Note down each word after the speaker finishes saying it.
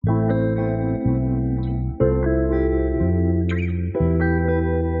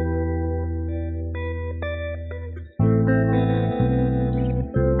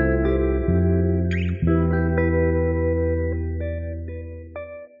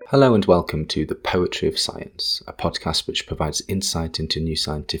Hello and welcome to The Poetry of Science, a podcast which provides insight into new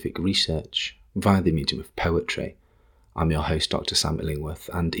scientific research via the medium of poetry. I'm your host, Dr. Sam Illingworth,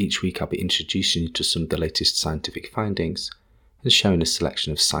 and each week I'll be introducing you to some of the latest scientific findings and sharing a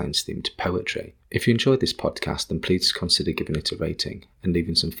selection of science-themed poetry. If you enjoy this podcast, then please consider giving it a rating and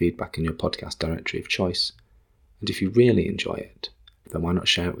leaving some feedback in your podcast directory of choice. And if you really enjoy it, then why not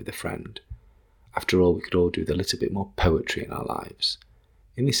share it with a friend? After all, we could all do with a little bit more poetry in our lives.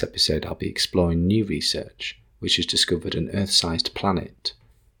 In this episode, I'll be exploring new research which has discovered an Earth-sized planet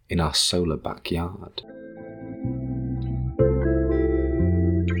in our solar backyard.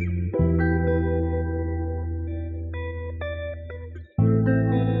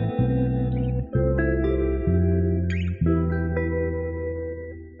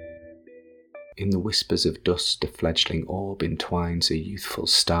 In the whispers of dust, a fledgling orb entwines a youthful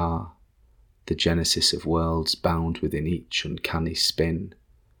star, the genesis of worlds bound within each uncanny spin,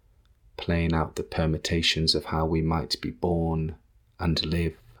 playing out the permutations of how we might be born and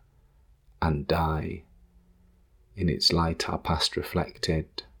live and die. In its light our past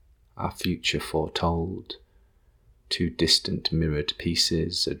reflected, our future foretold, two distant mirrored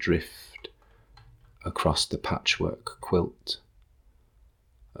pieces adrift across the patchwork quilt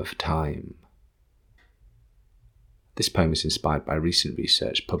of time. This poem is inspired by recent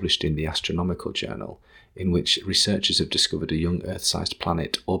research published in the Astronomical Journal, in which researchers have discovered a young Earth-sized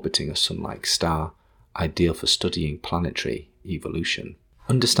planet orbiting a sun-like star, ideal for studying planetary evolution.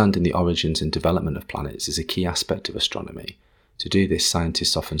 Understanding the origins and development of planets is a key aspect of astronomy. To do this,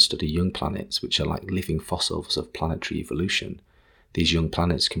 scientists often study young planets, which are like living fossils of planetary evolution. These young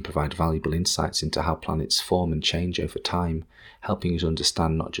planets can provide valuable insights into how planets form and change over time, helping us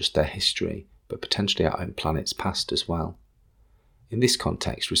understand not just their history, but potentially our own planet's past as well. In this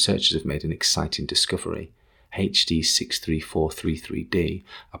context, researchers have made an exciting discovery. HD 63433d,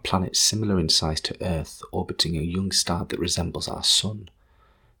 a planet similar in size to Earth, orbiting a young star that resembles our Sun.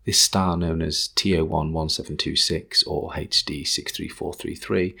 This star, known as TO1 1726 or HD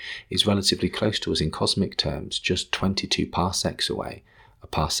 63433, is relatively close to us in cosmic terms, just 22 parsecs away, a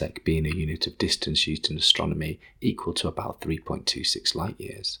parsec being a unit of distance used in astronomy equal to about 3.26 light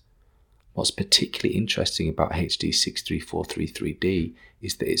years. What's particularly interesting about HD 63433d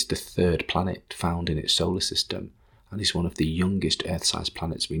is that it's the third planet found in its solar system and is one of the youngest Earth-sized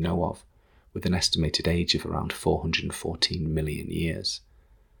planets we know of, with an estimated age of around 414 million years.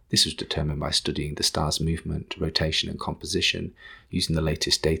 This was determined by studying the star's movement, rotation and composition using the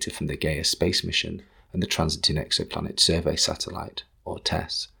latest data from the Gaia space mission and the Transiting Exoplanet Survey Satellite, or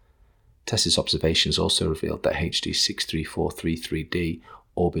TESS. TESS's observations also revealed that HD 63433d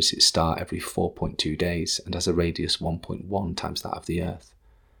orbits its star every 4.2 days and has a radius 1.1 times that of the Earth.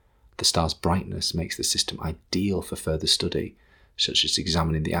 The star's brightness makes the system ideal for further study, such as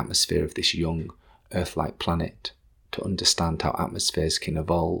examining the atmosphere of this young, Earth-like planet to understand how atmospheres can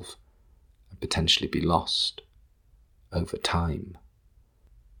evolve and potentially be lost over time.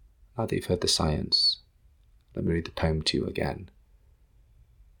 Now that you've heard the science, let me read the poem to you again.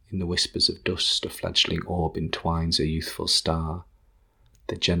 In the whispers of dust, a fledgling orb entwines a youthful star,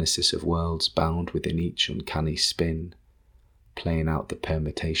 the genesis of worlds bound within each uncanny spin, playing out the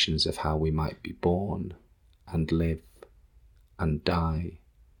permutations of how we might be born and live and die.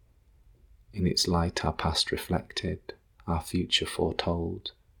 In its light our past reflected, our future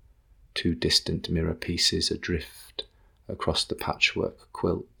foretold, two distant mirror pieces adrift across the patchwork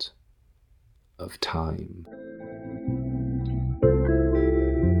quilt of time.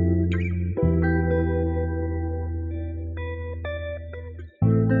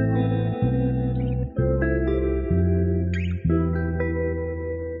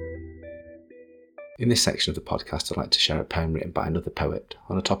 In this section of the podcast, I'd like to share a poem written by another poet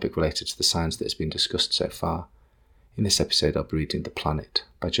on a topic related to the science that has been discussed so far. In this episode, I'll be reading The Planet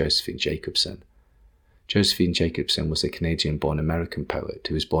by Josephine Jacobson. Josephine Jacobson was a Canadian-born American poet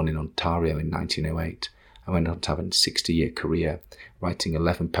who was born in Ontario in 1908 and went on to have a 60-year career, writing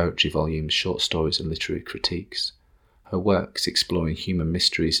 11 poetry volumes, short stories and literary critiques. Her works, exploring human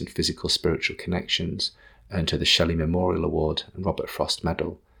mysteries and physical spiritual connections, earned her the Shelley Memorial Award and Robert Frost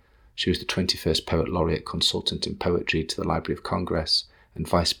Medal. She was the 21st Poet Laureate Consultant in Poetry to the Library of Congress and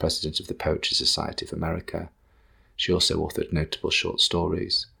Vice President of the Poetry Society of America. She also authored notable short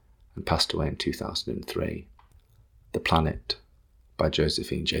stories and passed away in 2003. The Planet by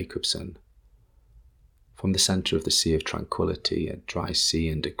Josephine Jacobson. From the centre of the Sea of Tranquility, a dry sea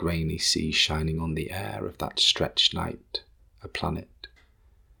and a grainy sea shining on the air of that stretched night, a planet.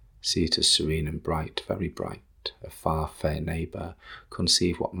 See it as serene and bright, very bright, a far fair neighbour,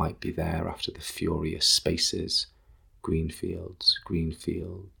 conceive what might be there after the furious spaces, green fields,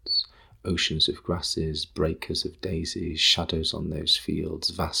 oceans of grasses, breakers of daisies, shadows on those fields,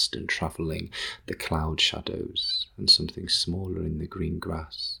 vast and travelling, the cloud shadows, and something smaller in the green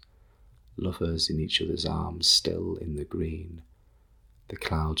grass, lovers in each other's arms, still in the green. The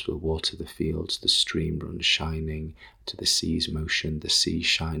clouds will water the fields, the stream runs shining to the sea's motion, the sea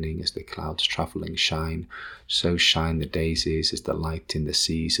shining as the clouds travelling shine, so shine the daisies as the light in the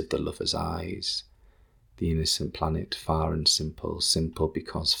seas of the lovers' eyes. The innocent planet, far and simple, simple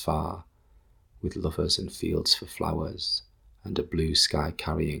because far, with lovers and fields for flowers, and a blue sky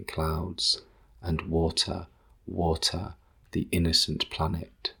carrying clouds, and water, water, the innocent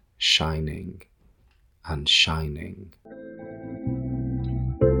planet, shining and shining.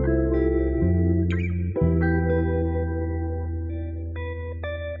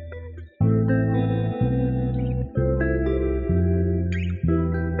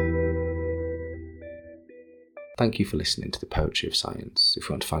 Thank you for listening to The Poetry of Science. If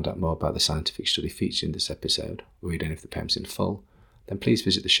you want to find out more about the scientific study featured in this episode, or read any of the poems in full, then please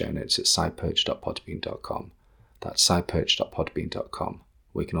visit the show notes at sciperch.podbean.com. That's sciperch.podbean.com,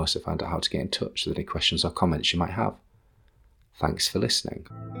 where you can also find out how to get in touch with any questions or comments you might have. Thanks for listening.